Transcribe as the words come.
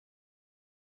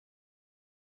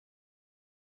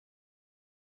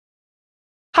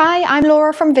Hi, I'm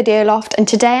Laura from VideoLoft, and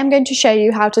today I'm going to show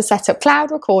you how to set up cloud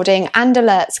recording and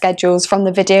alert schedules from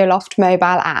the VideoLoft mobile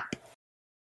app.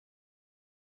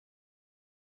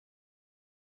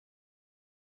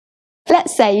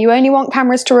 Let's say you only want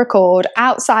cameras to record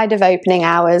outside of opening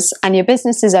hours and your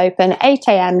business is open 8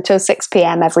 AM till 6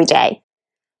 PM every day.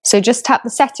 So just tap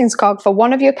the settings cog for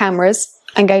one of your cameras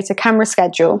and go to Camera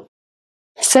Schedule.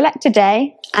 Select a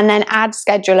day and then add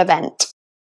Schedule Event.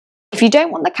 If you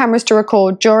don't want the cameras to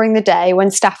record during the day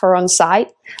when staff are on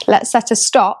site, let's set a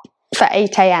stop for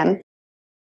 8 AM.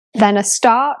 Then a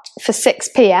start for 6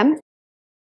 PM.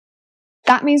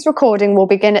 That means recording will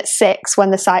begin at 6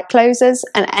 when the site closes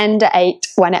and end at 8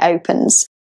 when it opens.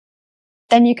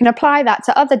 Then you can apply that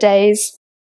to other days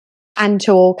and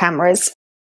to all cameras.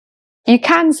 You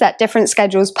can set different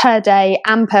schedules per day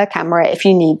and per camera if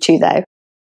you need to though.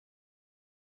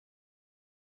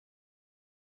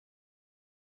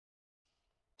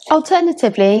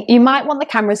 Alternatively, you might want the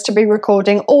cameras to be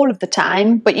recording all of the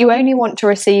time, but you only want to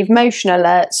receive motion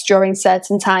alerts during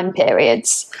certain time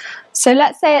periods. So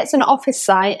let's say it's an office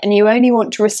site and you only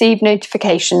want to receive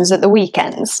notifications at the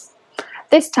weekends.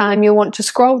 This time you'll want to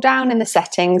scroll down in the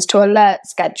settings to Alert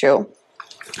Schedule.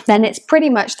 Then it's pretty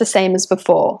much the same as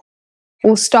before.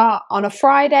 We'll start on a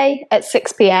Friday at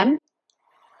 6 PM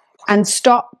and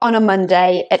stop on a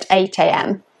Monday at 8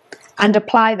 AM and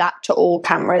apply that to all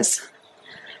cameras.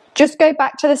 Just go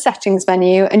back to the settings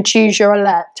menu and choose your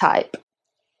alert type.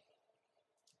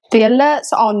 The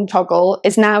alerts on toggle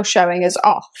is now showing as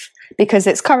off because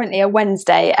it's currently a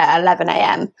Wednesday at 11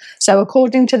 AM. So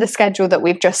according to the schedule that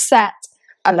we've just set,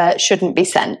 alerts shouldn't be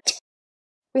sent.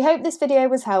 We hope this video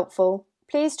was helpful.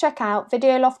 Please check out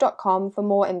videoloft.com for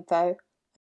more info.